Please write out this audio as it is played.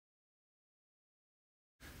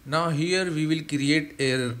Now here we will create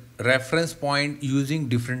a reference point using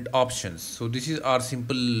different options. So this is our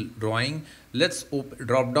simple drawing. Let's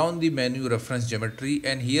drop down the menu reference geometry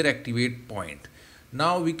and here activate point.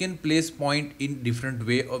 Now we can place point in different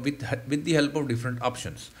way or with the help of different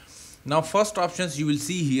options. Now first options you will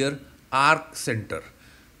see here arc center.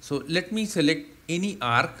 So let me select any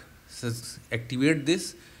arc, so activate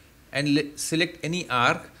this and select any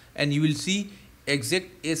arc and you will see exact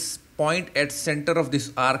is point at center of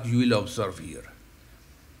this arc you will observe here.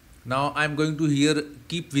 Now I'm going to here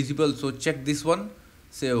keep visible, so check this one,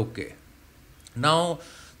 say OK. Now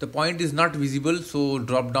the point is not visible, so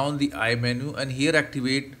drop down the eye menu and here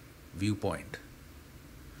activate viewpoint.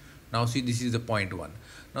 Now see, this is the point one.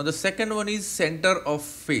 Now the second one is center of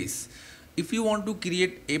face. If you want to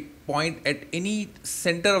create a point at any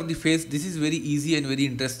center of the face, this is very easy and very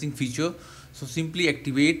interesting feature. So simply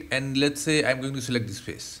activate and let's say I'm going to select this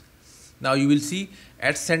face. Now you will see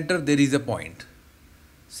at center there is a point.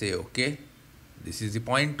 Say OK. This is the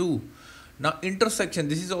point 2. Now intersection,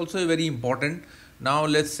 this is also very important. Now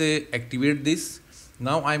let's say activate this.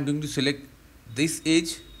 Now I'm going to select this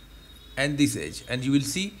edge and this edge and you will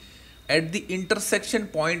see at the intersection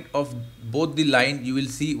point of both the line you will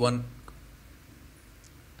see one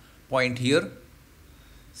point here.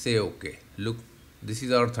 Say OK. Look, this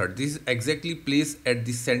is our third. This is exactly placed at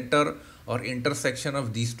the center or intersection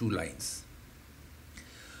of these two lines.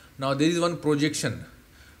 Now there is one projection.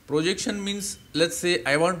 Projection means, let's say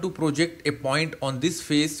I want to project a point on this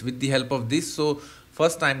face with the help of this. So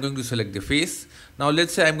first I'm going to select the face. Now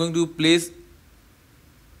let's say I'm going to place,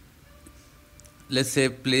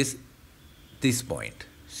 place this point.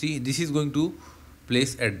 See, this is going to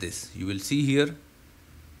place at this. You will see here.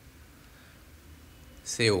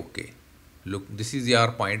 Say OK. Look, this is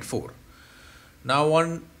your point 4.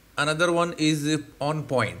 Now another one is on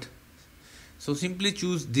point. So simply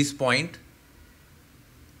choose this point.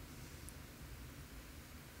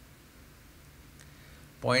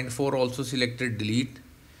 Point 4 also selected, delete.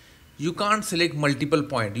 You can't select multiple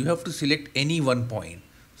points. You have to select any one point.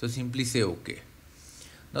 So simply say OK.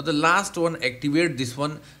 Now the last one, activate this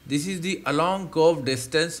one. This is the along curve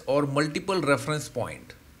distance or multiple reference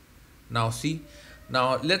point. Now see.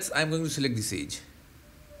 Now I'm going to select this edge.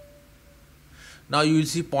 Now you will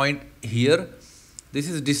see point here. This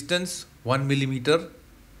is distance 1 millimeter.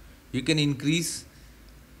 You can increase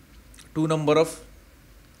to number of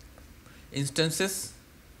instances,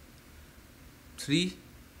 3,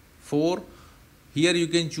 4. Here you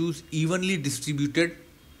can choose evenly distributed.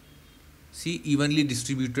 See, evenly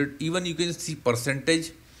distributed. Even you can see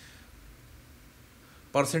percentage.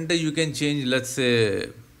 Percentage you can change, let's say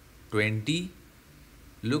 20.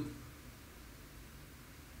 Look,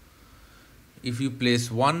 if you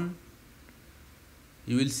place 1,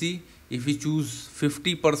 you will see if you choose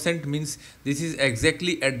 50% means this is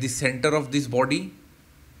exactly at the center of this body.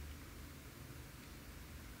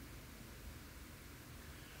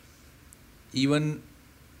 Even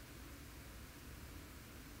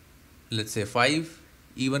let's say 5,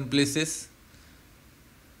 even places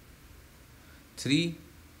 3,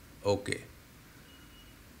 OK.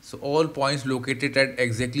 So all points located at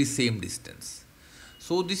exactly same distance.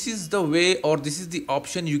 So this is the way, or this is the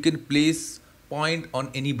option you can place point on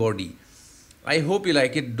any body. I hope you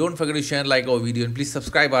like it. Don't forget to share and like our video and please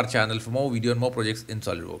subscribe our channel for more video and more projects in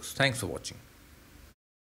SolidWorks. Thanks for watching.